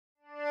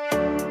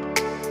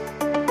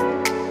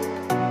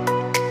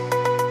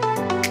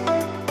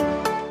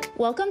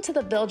Welcome to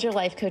the Build Your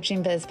Life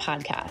Coaching Biz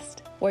podcast,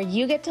 where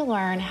you get to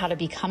learn how to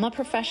become a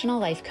professional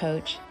life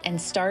coach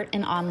and start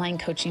an online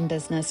coaching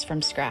business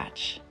from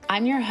scratch.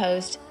 I'm your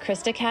host,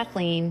 Krista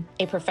Kathleen,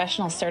 a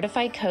professional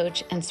certified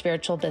coach and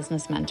spiritual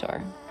business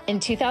mentor. In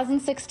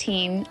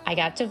 2016, I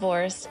got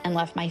divorced and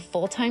left my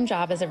full-time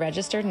job as a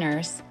registered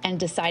nurse and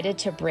decided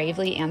to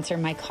bravely answer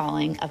my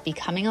calling of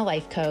becoming a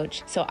life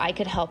coach so I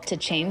could help to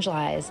change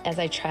lives as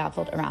I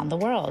traveled around the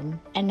world.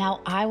 And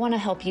now I want to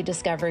help you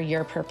discover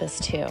your purpose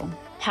too.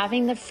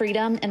 Having the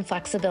freedom and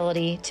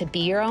flexibility to be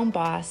your own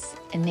boss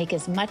and make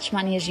as much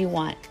money as you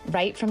want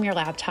right from your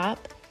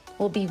laptop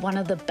will be one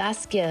of the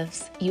best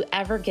gifts you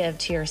ever give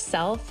to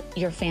yourself,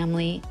 your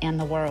family, and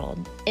the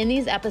world. In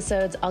these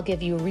episodes, I'll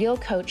give you real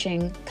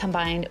coaching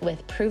combined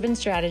with proven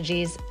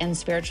strategies and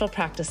spiritual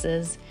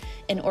practices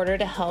in order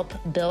to help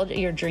build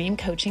your dream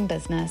coaching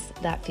business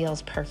that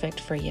feels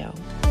perfect for you.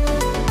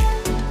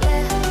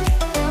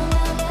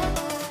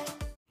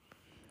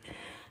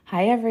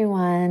 Hi,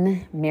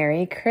 everyone.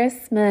 Merry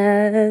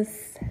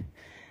Christmas.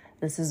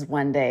 This is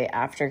one day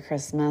after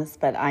Christmas,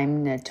 but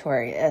I'm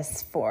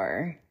notorious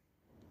for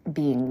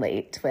being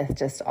late with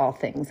just all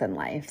things in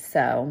life.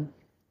 So,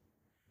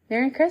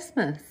 Merry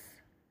Christmas.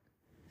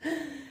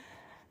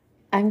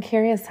 I'm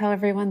curious how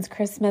everyone's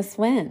Christmas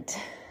went.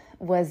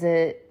 Was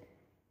it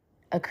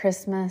a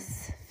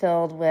Christmas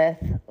filled with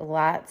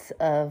lots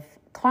of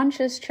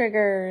conscious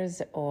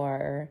triggers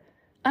or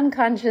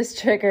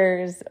unconscious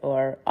triggers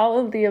or all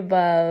of the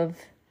above?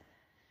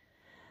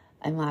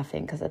 I'm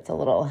laughing because it's a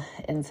little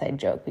inside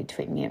joke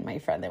between me and my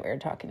friend that we were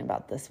talking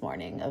about this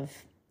morning of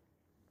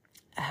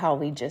how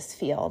we just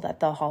feel that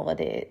the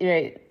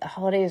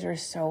holidays are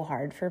so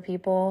hard for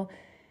people.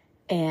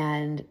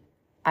 And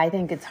I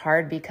think it's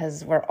hard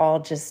because we're all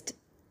just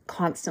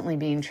constantly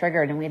being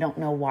triggered and we don't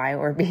know why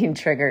we're being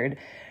triggered,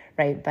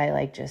 right? By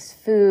like just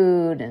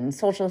food and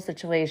social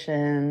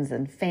situations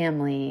and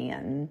family,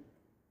 and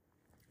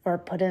we're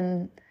put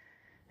in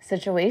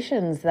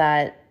situations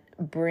that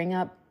bring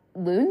up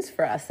wounds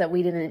for us that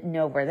we didn't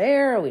know were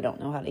there, or we don't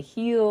know how to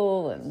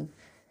heal. And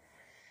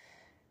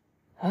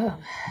oh,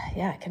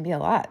 yeah, it can be a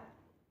lot.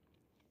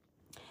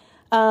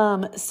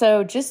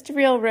 So just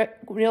real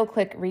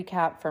quick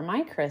recap for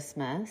my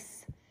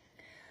Christmas.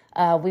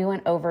 We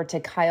went over to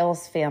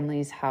Kyle's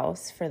family's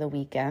house for the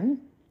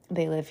weekend.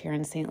 They live here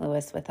in St.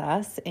 Louis with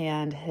us,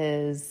 and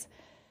his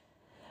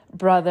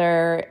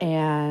brother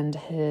and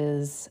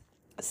his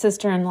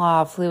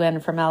sister-in-law flew in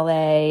from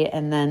LA,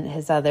 and then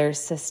his other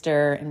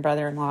sister and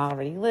brother-in-law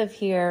already live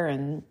here.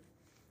 And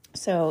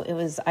so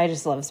I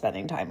just love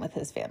spending time with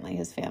his family.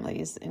 His family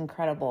is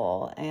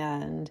incredible.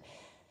 And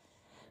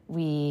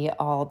we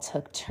all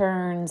took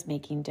turns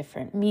making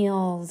different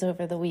meals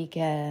over the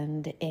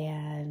weekend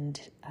and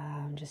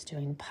just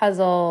doing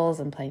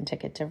puzzles and playing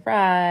Ticket to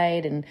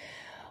Ride and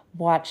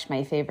watched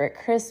my favorite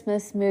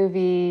Christmas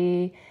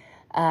movie,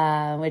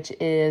 which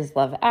is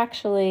Love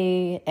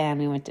Actually. And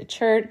we went to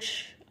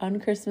church on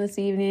Christmas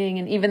evening.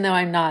 And even though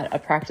I'm not a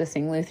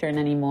practicing Lutheran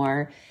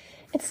anymore,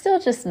 it's still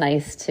just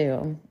nice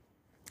to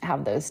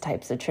have those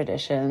types of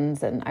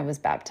traditions. And I was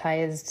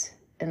baptized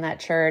in that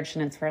church,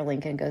 and it's where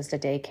Lincoln goes to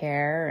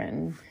daycare.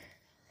 And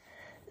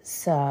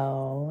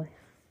so,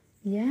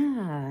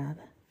 yeah,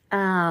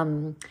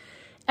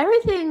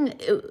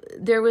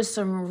 there was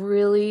some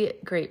really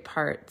great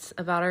parts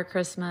about our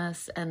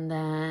Christmas. And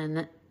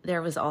then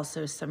there was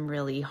also some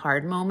really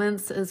hard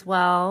moments as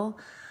well.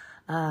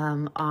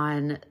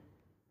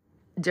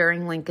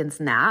 During Lincoln's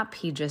nap,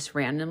 he just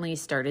randomly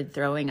started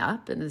throwing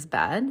up in his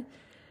bed.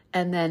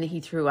 And then he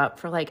threw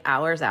up for like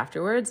hours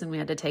afterwards, and we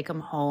had to take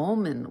him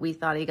home, and we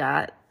thought he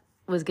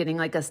was getting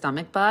like a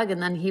stomach bug,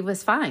 and then he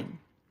was fine.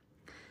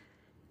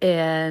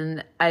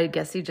 And I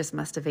guess he just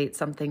must have ate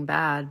something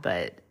bad,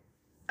 but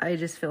I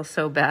just feel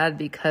so bad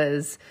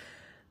because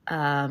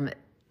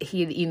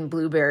he had eaten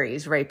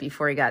blueberries right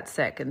before he got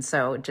sick. And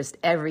so just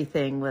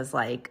everything was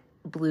like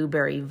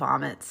blueberry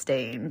vomit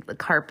stained, the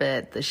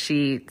carpet, the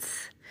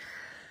sheets.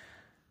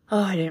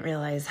 Oh, I didn't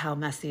realize how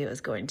messy it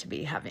was going to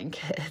be having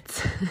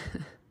kids.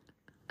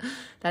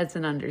 That's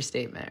an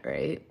understatement,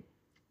 right?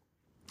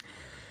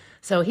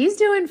 So he's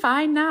doing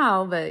fine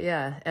now, but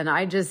yeah. And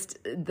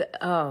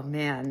oh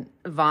man,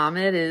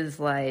 vomit is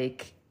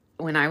like,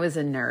 when I was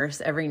a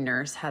nurse, every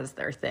nurse has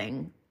their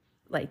thing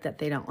like that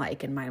they don't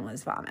like. And mine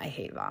was vomit. I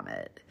hate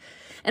vomit.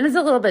 And it's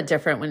a little bit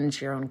different when it's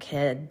your own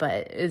kid,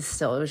 but it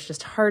was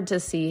just hard to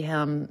see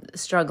him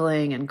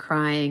struggling and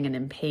crying and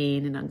in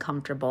pain and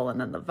uncomfortable. And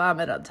then the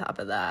vomit on top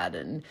of that.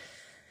 And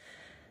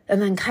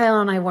then Kyle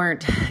and I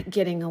weren't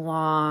getting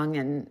along,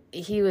 and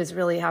he was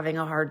really having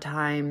a hard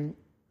time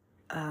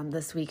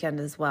this weekend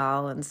as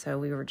well. And so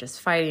we were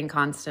just fighting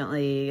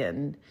constantly.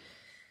 And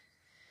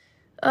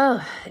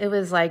it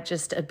was like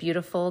just a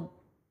beautiful,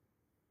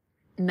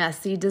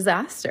 messy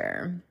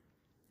disaster,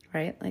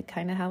 right? Like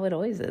kind of how it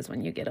always is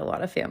when you get a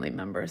lot of family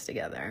members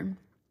together.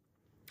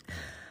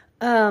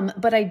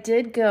 But I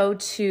did go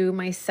to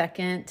my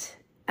second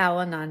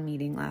Anon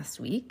meeting last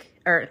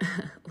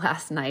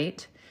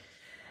night.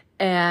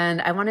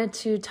 And I wanted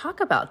to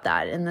talk about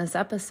that in this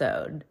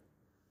episode.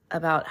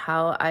 about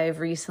how I've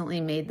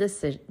recently made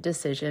this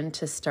decision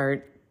to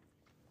start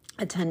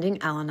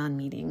attending Al-Anon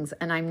meetings,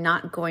 and I'm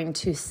not going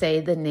to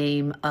say the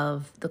name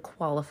of the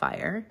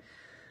qualifier.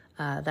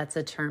 That's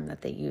a term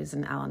that they use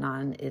in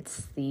Al-Anon.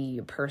 It's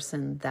the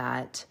person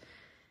that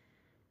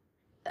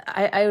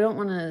I don't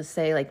want to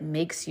say like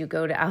makes you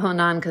go to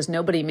Al-Anon, because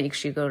nobody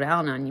makes you go to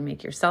Al-Anon. You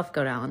make yourself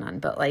go to Al-Anon,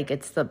 but like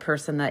it's the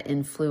person that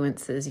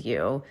influences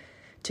you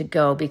to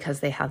go because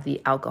they have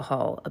the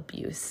alcohol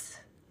abuse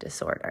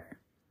disorder.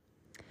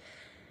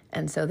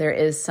 And so there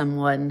is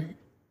someone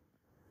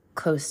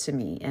close to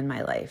me in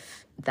my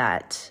life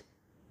that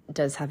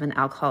does have an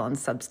alcohol and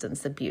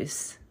substance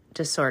abuse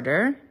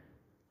disorder.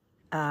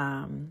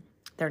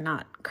 They're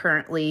not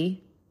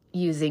currently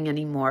using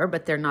anymore,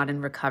 but they're not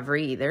in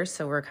recovery either.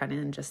 So we're kind of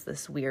in just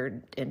this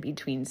weird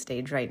in-between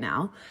stage right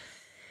now.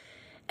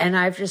 And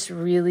I've just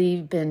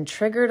really been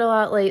triggered a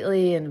lot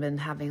lately and been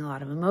having a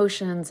lot of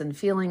emotions and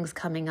feelings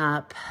coming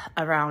up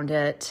around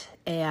it.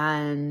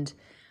 And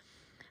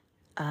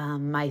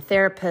my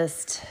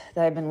therapist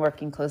that I've been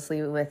working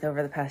closely with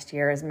over the past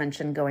year has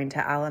mentioned going to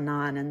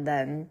Al-Anon. And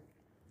then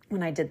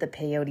when I did the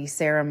peyote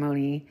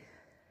ceremony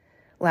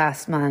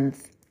last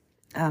month,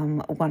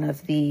 one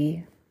of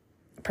the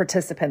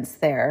participants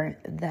there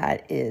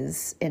that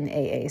is in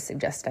AA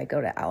suggested I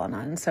go to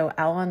Al-Anon. So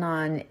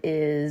Al-Anon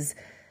is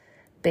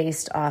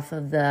based off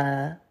of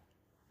the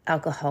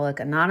Alcoholic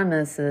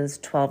Anonymous's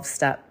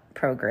 12-step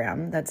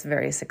program that's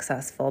very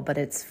successful, but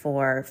it's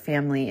for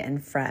family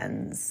and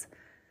friends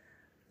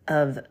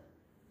of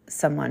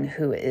someone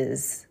who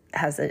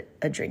has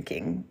a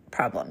drinking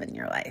problem in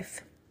your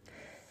life.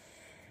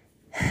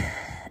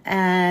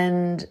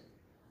 And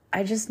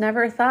I just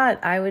never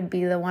thought I would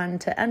be the one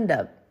to end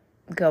up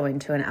going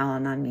to an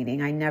Al-Anon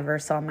meeting. I never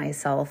saw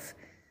myself,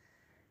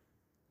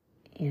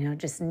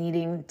 just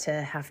needing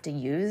to have to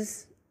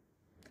use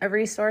a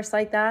resource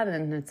like that.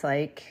 And it's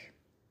like,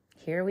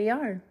 here we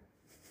are.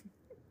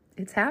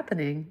 It's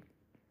happening.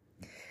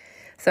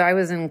 So I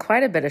was in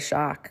quite a bit of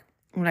shock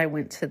when I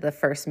went to the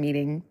first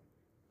meeting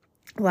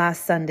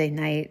last Sunday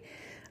night.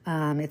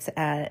 It's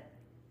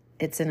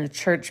in a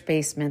church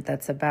basement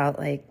that's about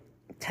like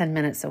 10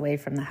 minutes away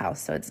from the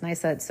house. So it's nice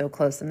that it's so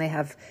close. And they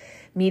have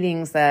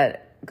meetings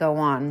that go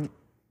on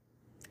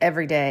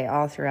every day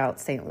all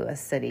throughout St. Louis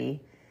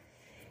City.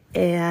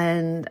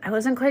 And I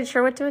wasn't quite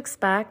sure what to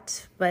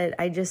expect, but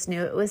I just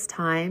knew it was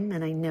time.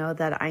 And I know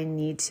that I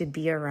need to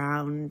be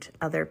around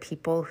other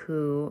people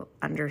who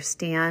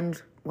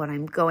understand what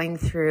I'm going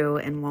through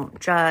and won't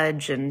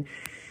judge, and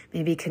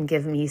maybe can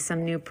give me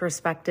some new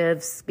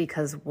perspectives,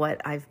 because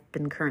what I've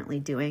been currently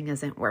doing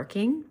isn't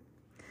working.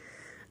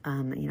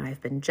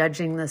 I've been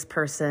judging this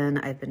person.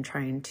 I've been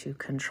trying to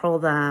control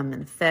them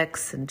and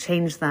fix and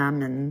change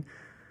them. And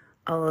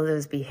all of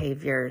those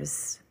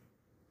behaviors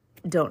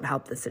don't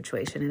help the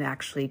situation. It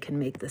actually can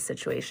make the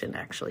situation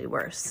actually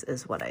worse,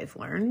 is what I've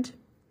learned.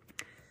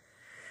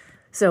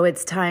 So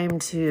it's time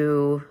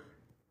to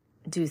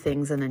do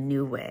things in a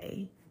new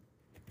way.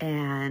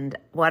 And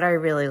what I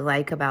really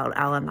like about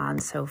Al-Anon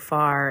so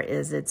far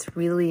is it's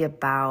really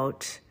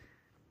about,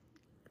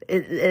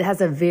 it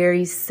has a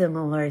very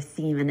similar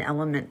theme and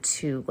element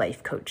to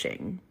life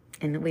coaching.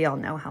 And we all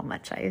know how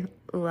much I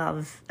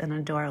love and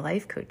adore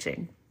life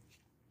coaching.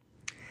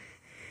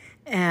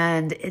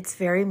 And it's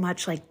very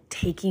much like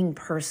taking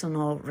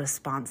personal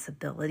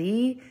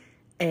responsibility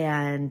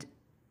and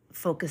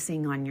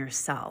focusing on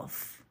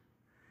yourself.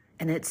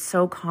 And it's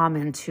so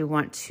common to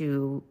want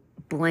to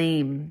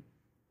blame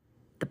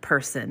the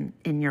person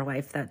in your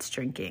life that's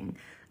drinking.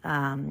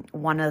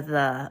 One of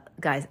the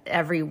guys,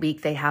 every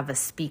week they have a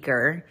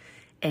speaker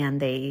and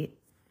they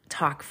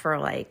talk for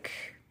like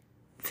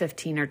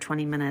 15 or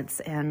 20 minutes.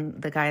 And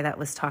the guy that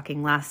was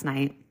talking last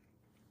night,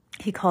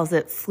 he calls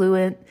it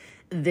fluent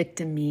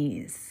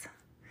victimese.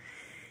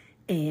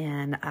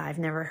 And I've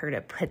never heard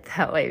it put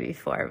that way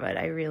before, but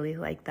I really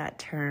like that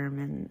term.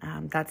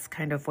 And that's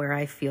kind of where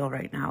I feel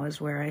right now, is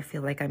where I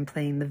feel like I'm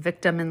playing the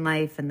victim in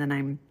life, and then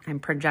I'm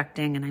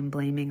projecting and I'm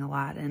blaming a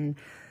lot. And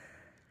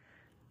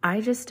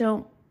I just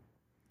don't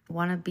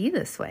want to be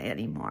this way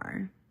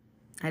anymore.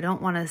 I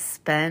don't want to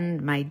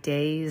spend my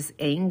days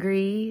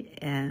angry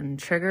and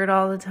triggered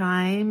all the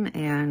time,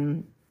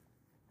 and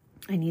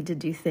I need to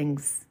do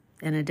things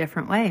in a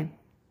different way.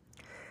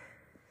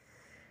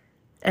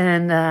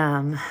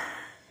 And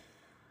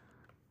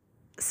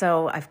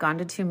so I've gone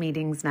to 2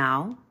 meetings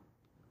now.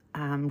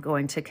 I'm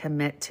going to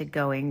commit to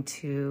going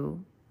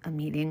to a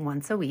meeting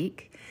once a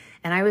week.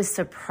 And I was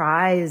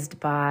surprised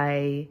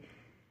by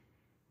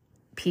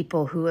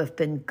people who have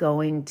been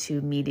going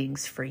to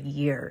meetings for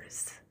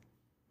years.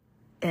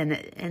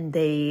 And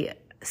they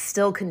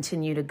still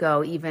continue to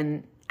go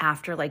even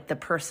after like the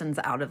person's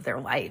out of their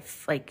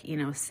life. Like,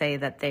 say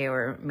that they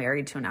were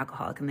married to an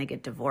alcoholic and they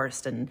get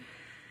divorced, and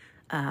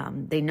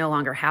they no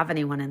longer have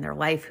anyone in their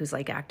life who's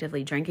like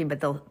actively drinking,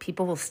 but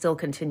people will still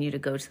continue to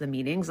go to the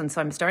meetings. And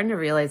so I'm starting to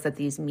realize that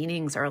these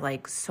meetings are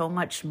like so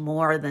much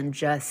more than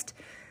just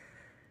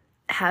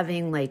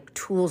having like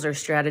tools or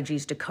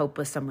strategies to cope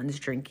with someone's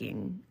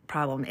drinking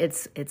problem.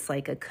 It's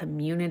like a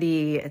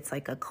community, it's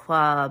like a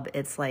club,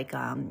 it's like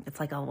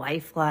a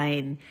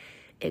lifeline.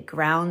 It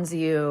grounds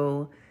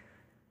you.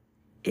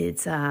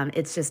 It's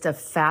just a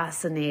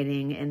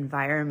fascinating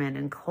environment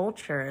and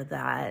culture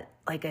that,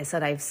 like I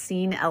said, I've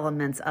seen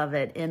elements of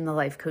it in the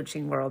life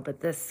coaching world, but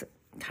this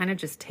kind of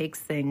just takes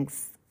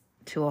things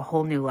to a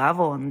whole new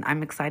level, and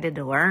I'm excited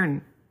to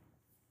learn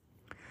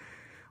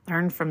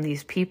from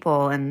these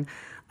people. And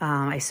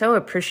I so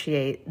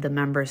appreciate the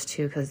members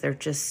too, because they're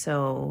just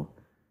so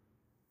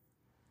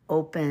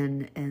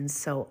open and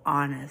so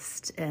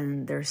honest,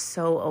 and they're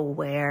so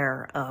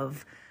aware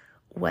of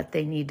what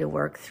they need to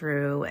work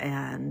through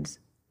and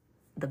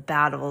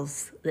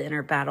the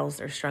inner battles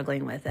they're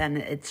struggling with. And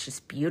it's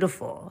just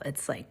beautiful.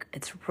 It's like,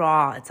 it's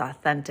raw, it's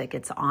authentic,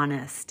 it's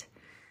honest.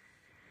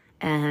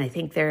 And I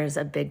think there's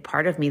a big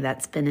part of me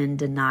that's been in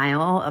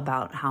denial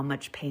about how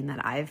much pain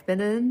that I've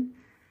been in,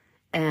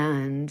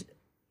 and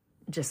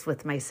just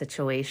with my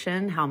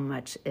situation, how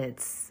much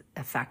it's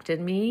affected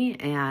me.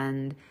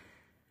 And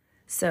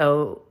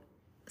so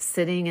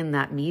sitting in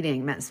that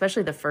meeting,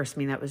 especially the first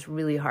meeting, that was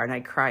really hard. I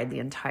cried the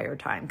entire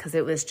time, because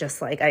it was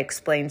just like, I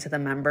explained to the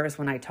members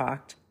when I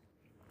talked,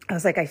 I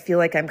was like, I feel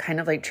like I'm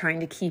kind of like trying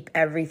to keep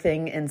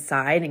everything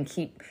inside and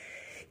keep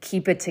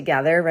it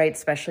together, right?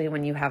 Especially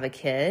when you have a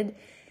kid.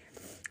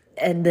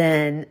 And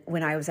then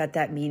when I was at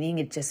that meeting,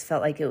 it just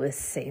felt like it was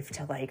safe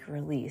to like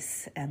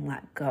release and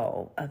let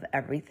go of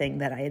everything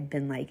that I had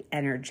been like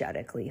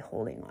energetically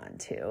holding on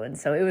to. And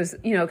so it was,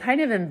 kind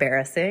of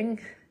embarrassing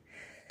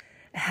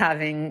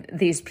having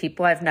these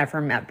people I've never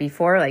met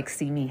before, like,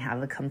 see me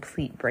have a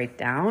complete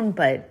breakdown.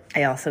 But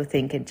I also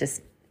think it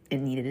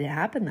needed to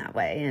happen that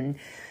way. And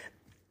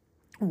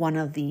one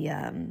of the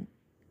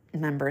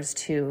members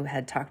too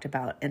had talked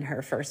about in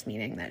her first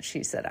meeting that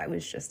she said I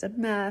was just a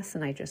mess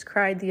and I just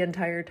cried the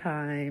entire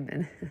time.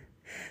 And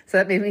so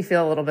that made me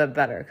feel a little bit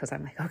better, because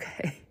I'm like,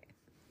 okay,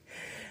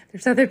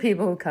 there's other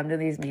people who come to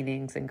these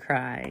meetings and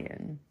cry.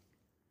 And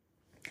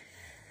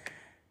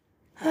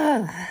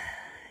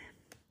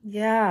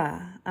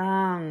yeah.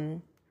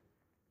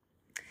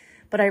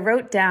 But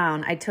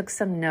I took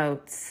some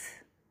notes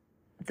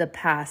the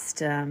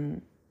past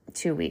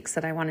 2 weeks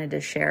that I wanted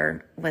to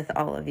share with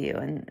all of you.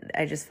 And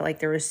I just felt like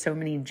there was so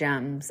many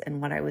gems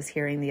in what I was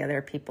hearing the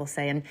other people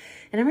say. And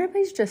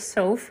everybody's just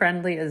so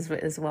friendly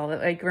as well.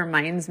 It like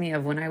reminds me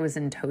of when I was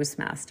in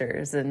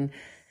Toastmasters, and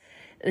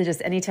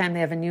just anytime they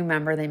have a new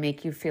member, they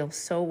make you feel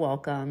so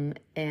welcome,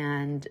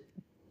 and,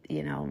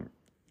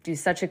 do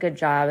such a good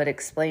job at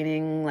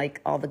explaining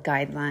like all the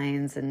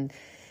guidelines, and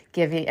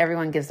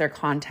everyone gives their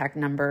contact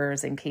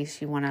numbers in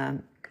case you want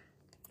to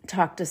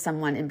talk to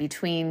someone in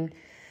between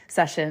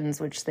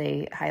sessions, which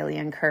they highly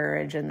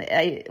encourage. And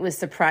I was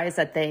surprised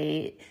that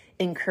they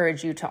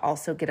encourage you to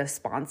also get a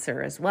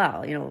sponsor as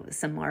well,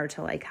 similar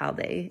to like how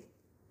they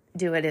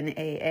do it in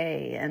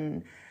AA.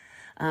 And,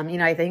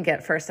 I think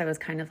at first I was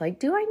kind of like,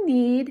 do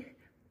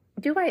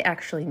I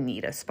actually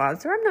need a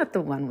sponsor? I'm not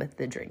the one with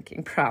the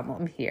drinking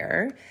problem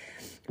here.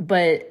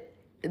 But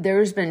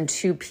there's been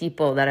 2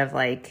 people that have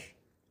like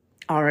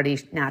already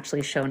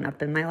naturally shown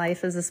up in my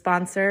life as a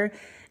sponsor,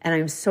 and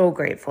I'm so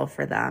grateful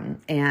for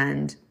them.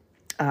 And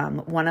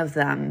one of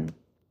them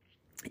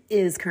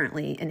is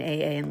currently in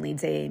AA and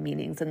leads AA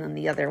meetings, and then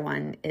the other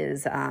one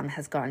is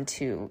has gone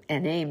to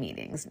NA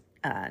meetings,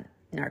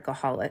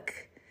 narcoholic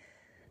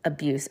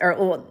abuse,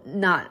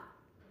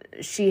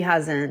 she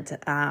hasn't.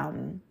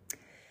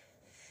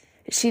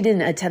 She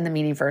didn't attend the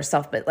meeting for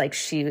herself, but like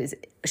she was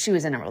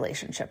in a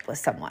relationship with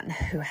someone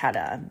who had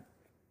a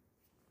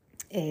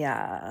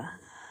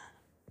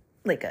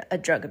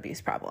drug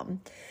abuse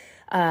problem.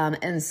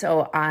 And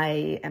so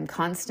I am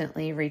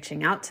constantly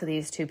reaching out to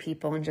these 2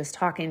 people and just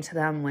talking to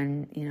them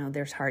when,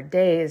 there's hard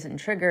days and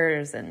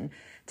triggers, and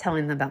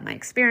telling them about my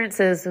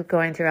experiences of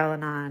going through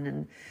Anon.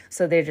 And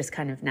so they're just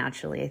kind of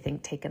naturally, I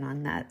think, taken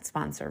on that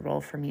sponsor role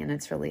for me. And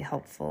it's really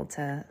helpful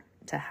to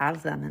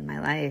have them in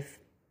my life.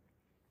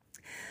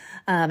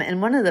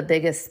 And one of the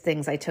biggest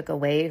things I took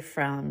away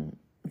from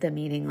the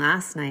meeting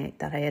last night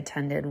that I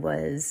attended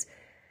was,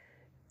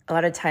 a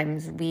lot of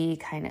times we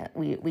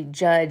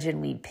judge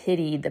and we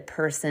pity the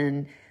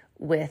person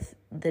with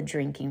the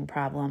drinking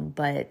problem,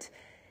 but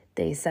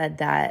they said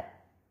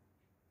that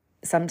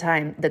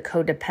sometimes the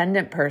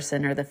codependent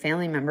person or the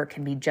family member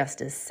can be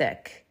just as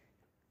sick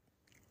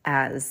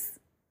as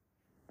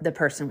the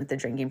person with the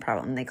drinking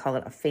problem. They call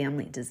it a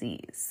family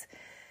disease.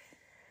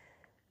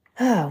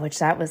 Which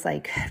that was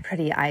like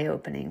pretty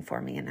eye-opening for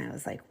me. And I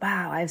was like,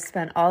 wow, I've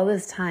spent all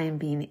this time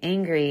being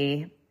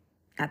angry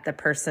at the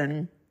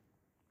person,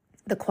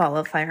 the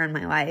qualifier in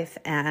my life.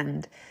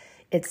 And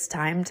it's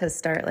time to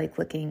start like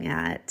looking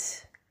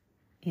at,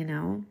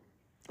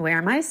 where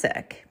am I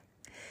sick?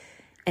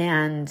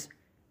 And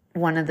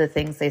one of the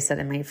things they said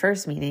in my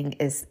first meeting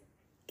is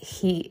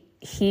he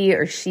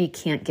or she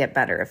can't get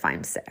better if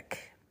I'm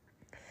sick.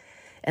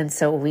 And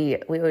so we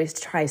always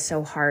try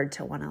so hard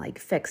to want to like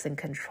fix and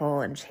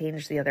control and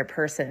change the other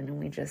person. And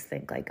we just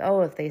think like,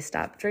 oh, if they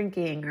stop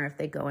drinking, or if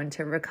they go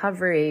into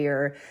recovery,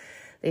 or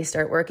they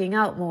start working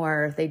out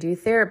more, if they do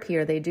therapy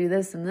or they do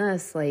this and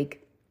this,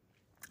 like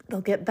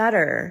they'll get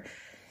better.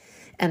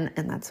 And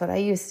that's what I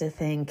used to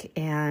think.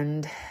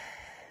 And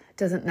it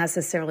doesn't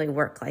necessarily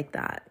work like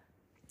that.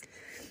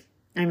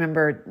 I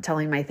remember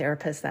telling my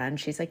therapist that, and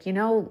she's like,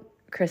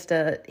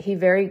 Krista, he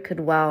very could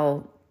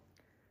well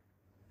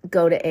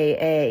go to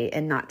AA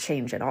and not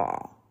change at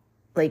all.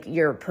 Like,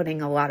 you're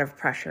putting a lot of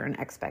pressure and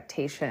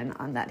expectation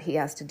on that he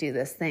has to do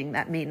this thing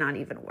that may not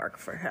even work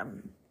for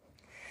him.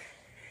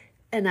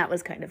 And that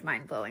was kind of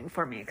mind-blowing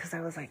for me, because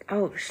I was like,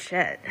 oh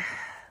shit,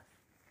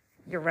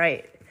 you're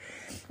right.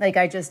 Like,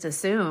 I just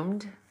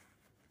assumed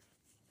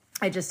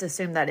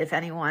that if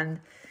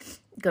anyone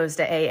goes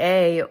to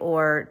AA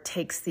or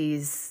takes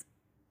these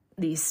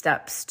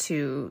steps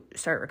to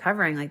start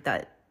recovering like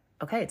that,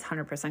 okay, it's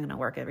 100% going to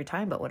work every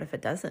time, but what if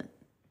it doesn't?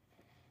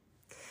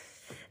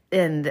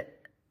 And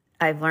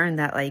I've learned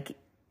that, like,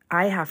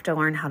 I have to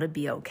learn how to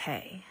be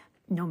okay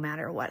no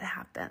matter what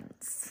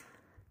happens.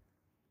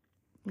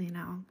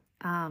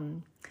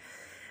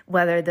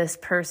 Whether this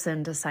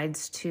person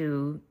decides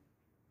to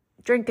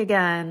drink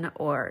again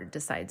or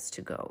decides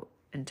to go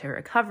into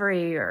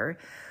recovery or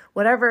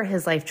whatever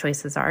his life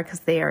choices are, because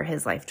they are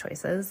his life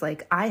choices,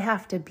 like, I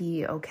have to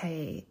be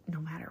okay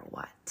no matter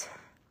what.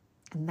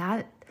 And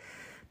that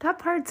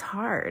part's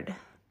hard.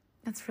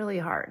 That's really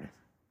hard.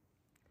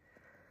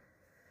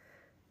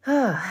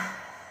 I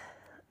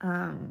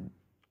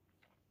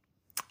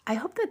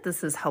hope that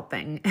this is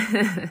helping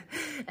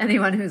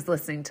anyone who's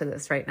listening to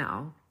this right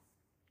now.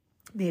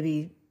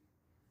 Maybe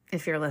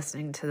if you're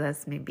listening to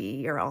this, maybe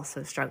you're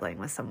also struggling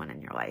with someone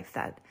in your life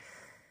that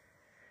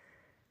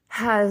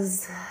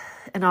has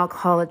an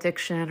alcohol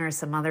addiction or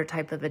some other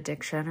type of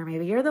addiction, or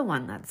maybe you're the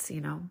one that's,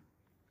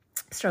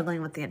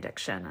 struggling with the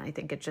addiction. I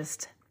think it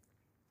just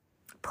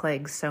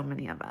plagues so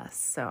many of us.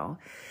 So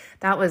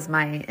that was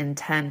my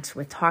intent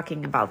with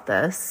talking about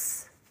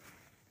this,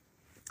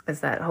 is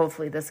that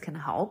hopefully this can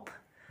help.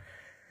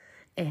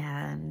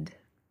 And,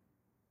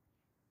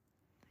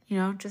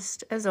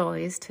 just as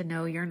always, to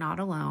know you're not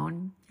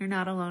alone. You're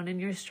not alone in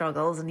your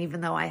struggles. And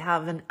even though I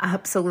have an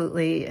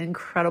absolutely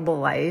incredible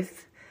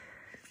life,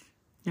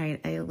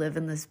 right? I live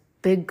in this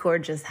big,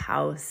 gorgeous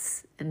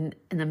house in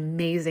an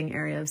amazing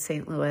area of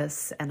St.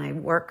 Louis, and I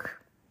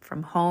work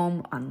from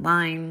home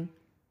online.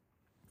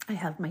 I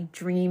have my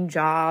dream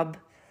job,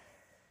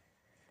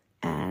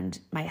 and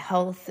my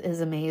health is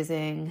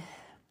amazing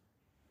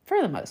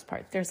for the most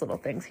part. There's little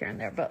things here and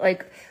there, but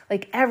like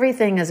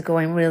everything is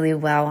going really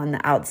well on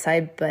the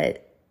outside,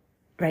 but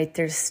right,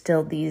 there's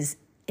still these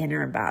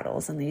inner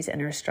battles and these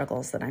inner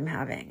struggles that I'm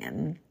having.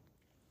 And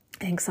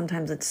I think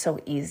sometimes it's so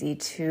easy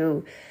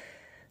to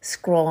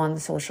scroll on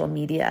social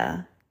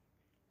media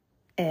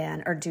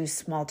or do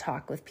small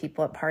talk with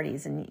people at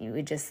parties, and you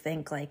would just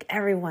think like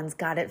everyone's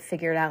got it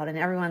figured out and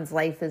everyone's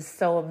life is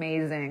so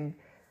amazing.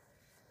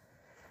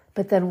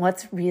 But then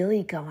what's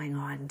really going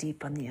on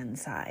deep on the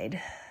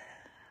inside?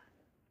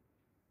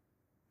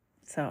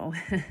 So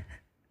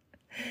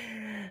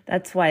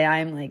that's why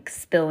I'm like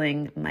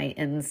spilling my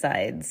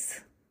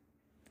insides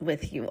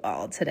with you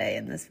all today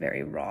in this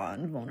very raw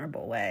and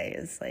vulnerable way,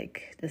 is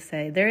like to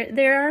say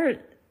there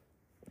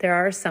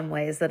are some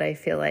ways that I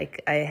feel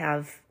like I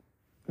have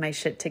my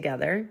shit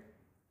together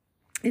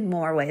in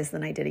more ways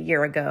than I did a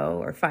year ago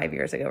or 5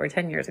 years ago or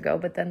 10 years ago.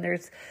 But then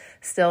there's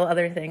still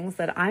other things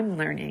that I'm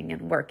learning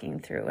and working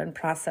through and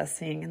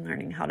processing and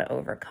learning how to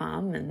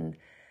overcome. And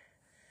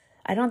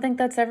I don't think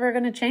that's ever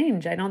going to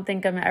change. I don't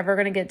think I'm ever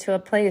going to get to a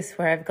place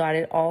where I've got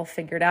it all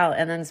figured out.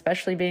 And then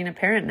especially being a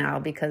parent now,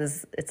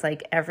 because it's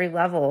like every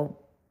level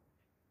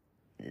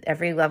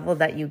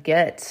that you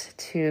get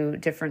to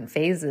different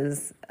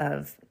phases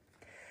of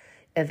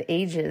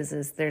ages,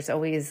 is there's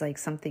always like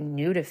something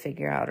new to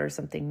figure out or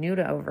something new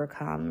to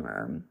overcome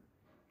or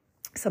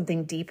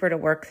something deeper to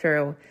work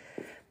through.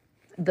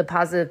 The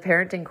positive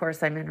parenting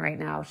course I'm in right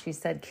now, she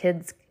said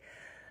kids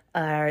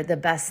are the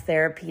best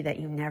therapy that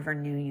you never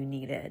knew you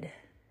needed.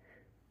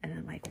 And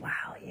I'm like,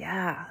 wow,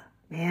 yeah,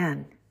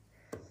 man.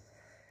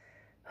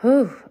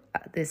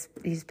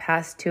 These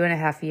past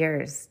 2.5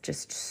 years,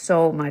 just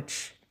so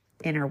much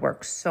inner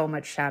work, so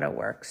much shadow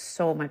work,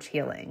 so much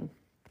healing.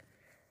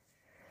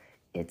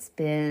 It's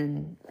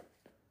been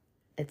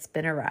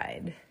a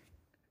ride.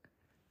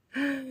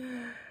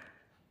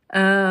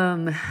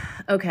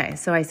 Okay,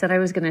 so I said I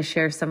was going to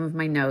share some of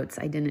my notes.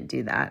 I didn't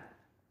do that.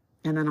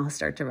 And then I'll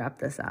start to wrap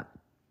this up.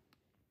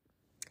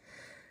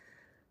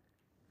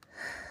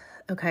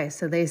 Okay,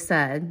 so they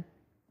said,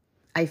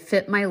 I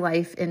fit my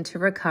life into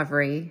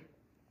recovery,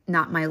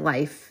 not my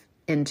life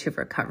into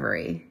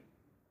recovery.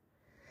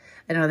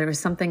 I know there was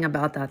something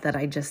about that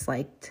I just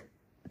liked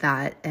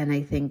that. And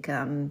I think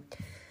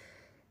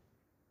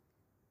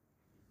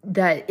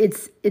that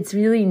it's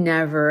really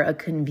never a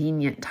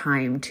convenient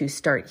time to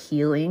start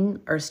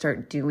healing or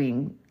start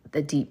doing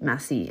the deep,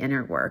 messy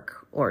inner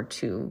work or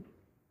to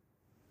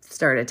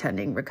start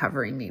attending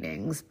recovery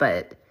meetings.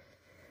 But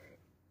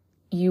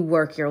you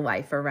work your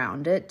life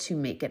around it to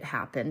make it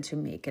happen, to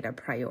make it a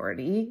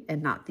priority,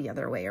 and not the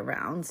other way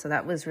around. So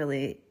that was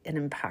really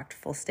an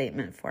impactful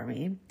statement for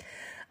me.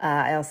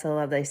 I also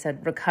love they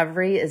said,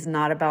 recovery is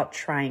not about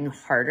trying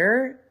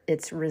harder,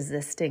 it's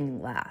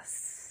resisting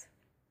less.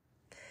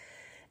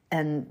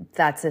 And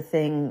that's a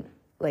thing,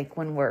 like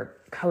when we're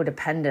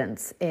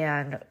codependents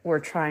and we're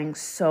trying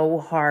so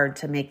hard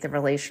to make the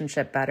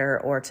relationship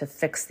better or to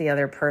fix the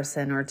other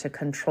person or to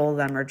control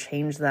them or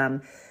change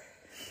them.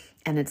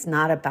 And it's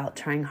not about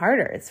trying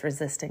harder, it's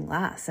resisting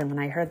less. And when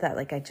I heard that,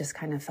 like, I just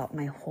kind of felt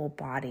my whole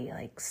body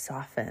like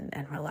soften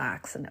and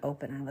relax and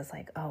open. I was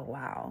like, oh,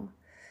 wow,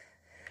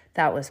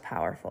 that was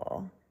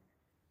powerful.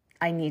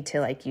 I need to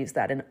like use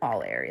that in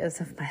all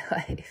areas of my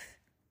life.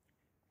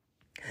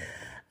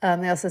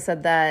 They also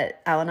said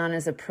that Al-Anon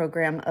is a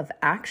program of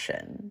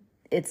action.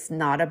 It's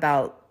not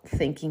about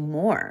thinking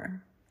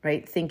more,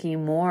 right?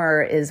 Thinking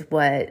more is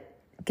what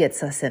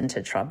gets us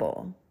into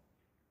trouble.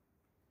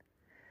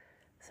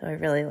 So I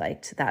really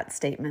liked that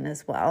statement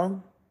as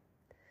well.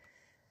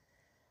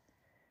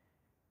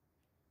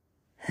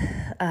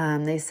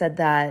 They said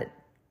that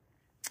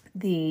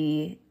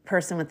the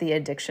person with the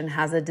addiction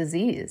has a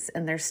disease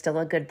and they're still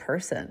a good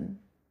person,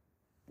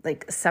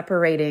 like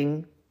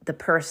separating the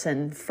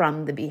person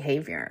from the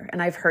behavior.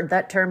 And I've heard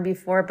that term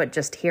before, but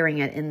just hearing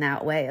it in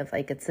that way of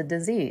like, it's a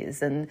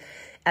disease. And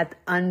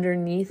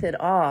underneath it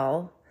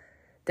all,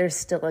 there's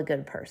still a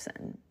good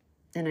person.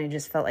 And I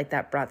just felt like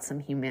that brought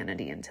some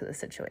humanity into the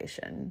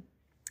situation.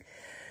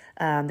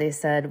 They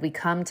said, we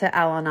come to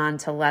Al-Anon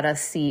to let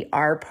us see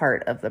our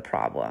part of the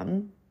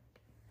problem.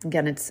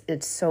 Again,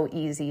 it's so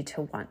easy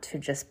to want to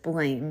just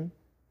blame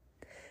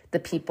the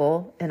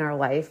people in our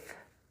life,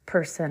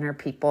 person or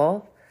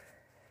people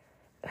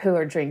who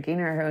are drinking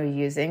or who are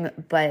using,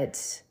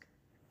 but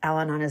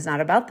Al-Anon is not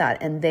about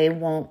that. And they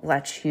won't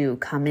let you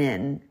come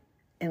in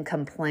and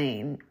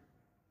complain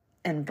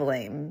and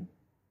blame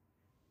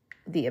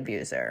the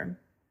abuser,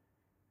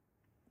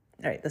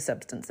 right? The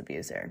substance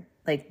abuser.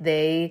 Like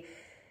the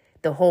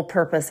whole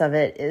purpose of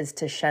it is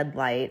to shed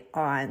light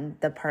on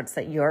the parts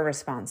that you're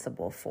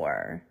responsible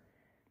for,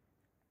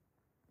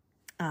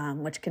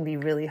 which can be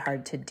really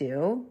hard to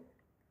do.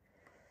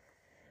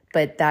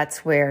 But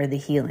that's where the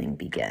healing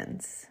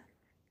begins.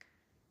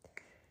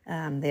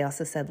 They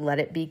also said, let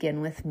it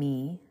begin with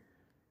me.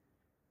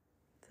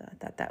 So I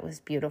thought that was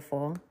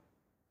beautiful.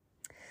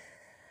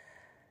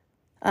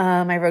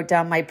 I wrote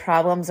down, my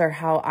problems are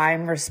how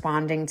I'm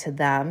responding to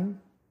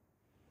them.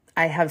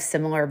 I have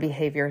similar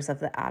behaviors of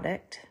the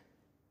addict.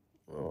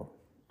 Ooh.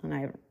 When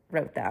I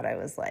wrote that, I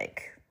was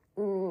like,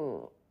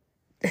 ooh.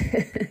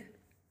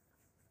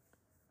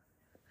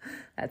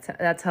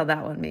 That's how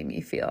that one made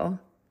me feel.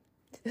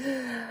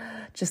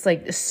 Just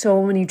like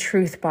so many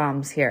truth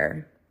bombs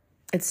here.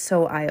 It's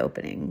so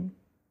eye-opening.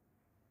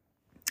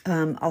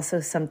 Also,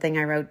 something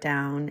I wrote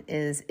down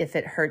is, if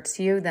it hurts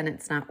you, then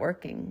it's not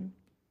working.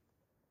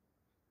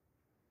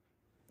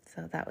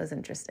 So that was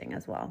interesting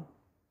as well.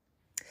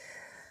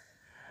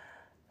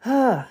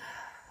 All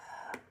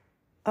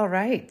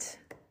right.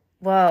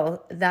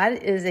 Well,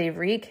 that is a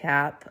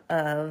recap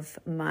of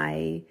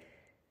my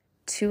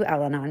 2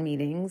 Al-Anon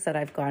meetings that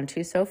I've gone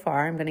to so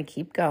far. I'm going to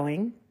keep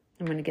going.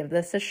 I'm going to give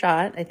this a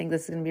shot. I think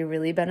this is going to be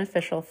really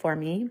beneficial for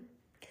me.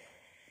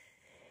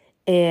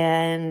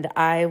 And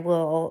I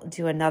will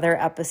do another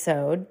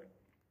episode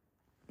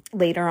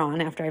later on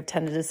after I've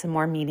attended to some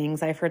more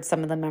meetings. I've heard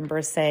some of the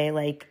members say,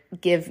 like,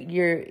 give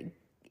your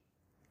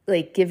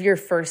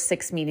first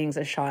 6 meetings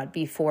a shot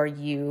before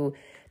you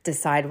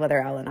decide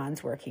whether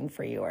Al-Anon's working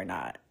for you or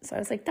not. So I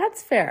was like,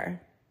 that's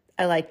fair.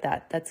 I like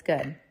that. That's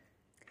good.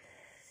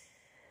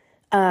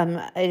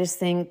 I just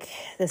think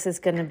this is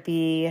going to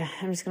be,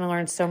 I'm just going to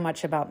learn so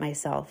much about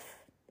myself.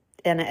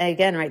 And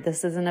again, right,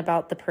 this isn't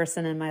about the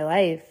person in my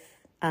life.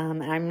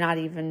 I'm not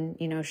even,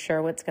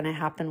 sure what's going to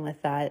happen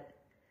with that.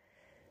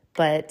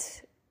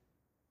 But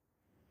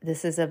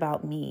this is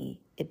about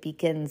me. It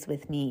begins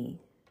with me.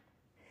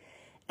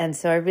 And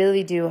so I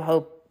really do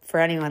hope for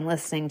anyone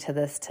listening to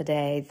this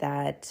today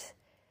that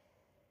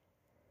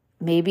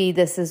maybe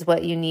this is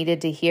what you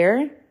needed to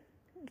hear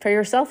for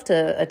yourself,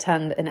 to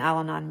attend an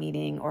Al-Anon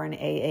meeting or an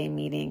AA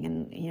meeting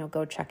and,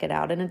 go check it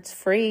out. And it's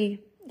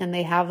free. And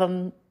they have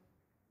them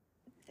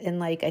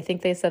in I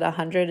think they said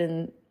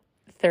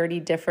 130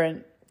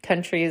 different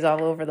countries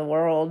all over the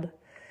world.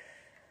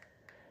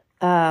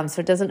 So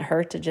it doesn't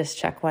hurt to just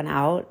check one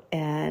out,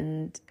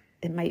 and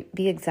it might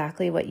be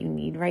exactly what you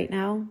need right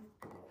now.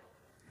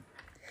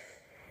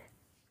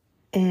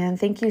 And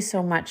thank you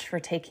so much for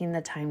taking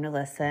the time to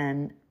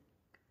listen.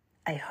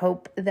 I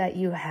hope that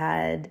you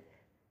had,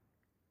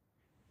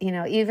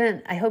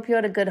 I hope you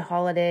had a good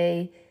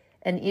holiday.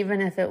 And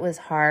even if it was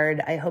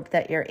hard, I hope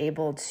that you're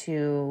able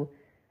to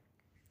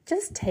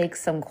just take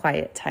some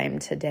quiet time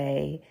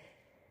today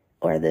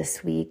or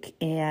this week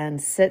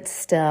and sit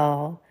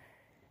still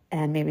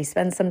and maybe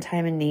spend some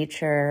time in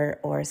nature,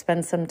 or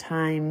spend some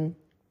time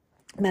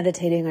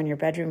meditating on your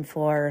bedroom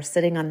floor or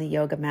sitting on the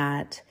yoga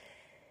mat,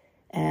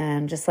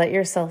 and just let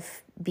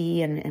yourself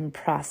be and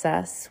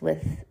process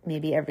with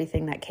maybe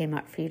everything that came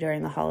up for you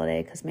during the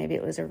holiday, because maybe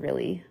it was a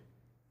really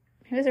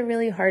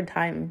hard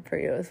time for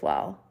you as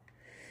well.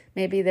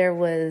 Maybe there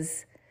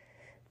was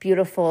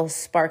beautiful,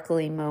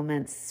 sparkly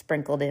moments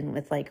sprinkled in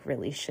with like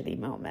really shitty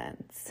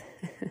moments.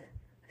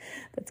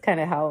 That's kind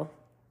of how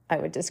I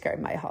would describe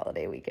my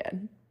holiday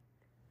weekend.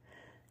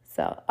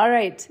 So, all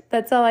right,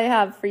 that's all I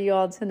have for you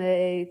all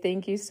today.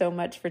 Thank you so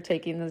much for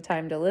taking the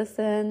time to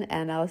listen,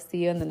 and I'll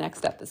see you in the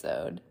next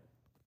episode.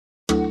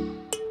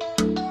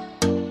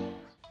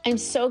 I'm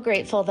so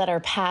grateful that our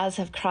paths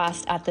have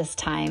crossed at this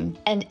time.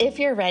 And if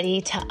you're ready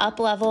to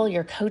up-level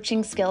your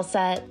coaching skill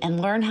set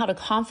and learn how to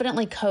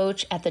confidently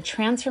coach at the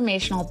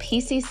transformational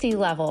PCC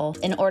level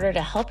in order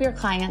to help your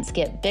clients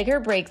get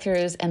bigger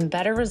breakthroughs and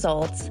better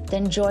results,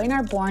 then join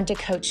our Born to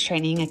Coach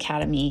Training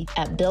Academy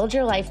at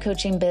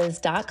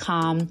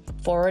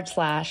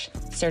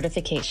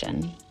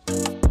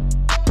buildyourlifecoachingbiz.com/certification.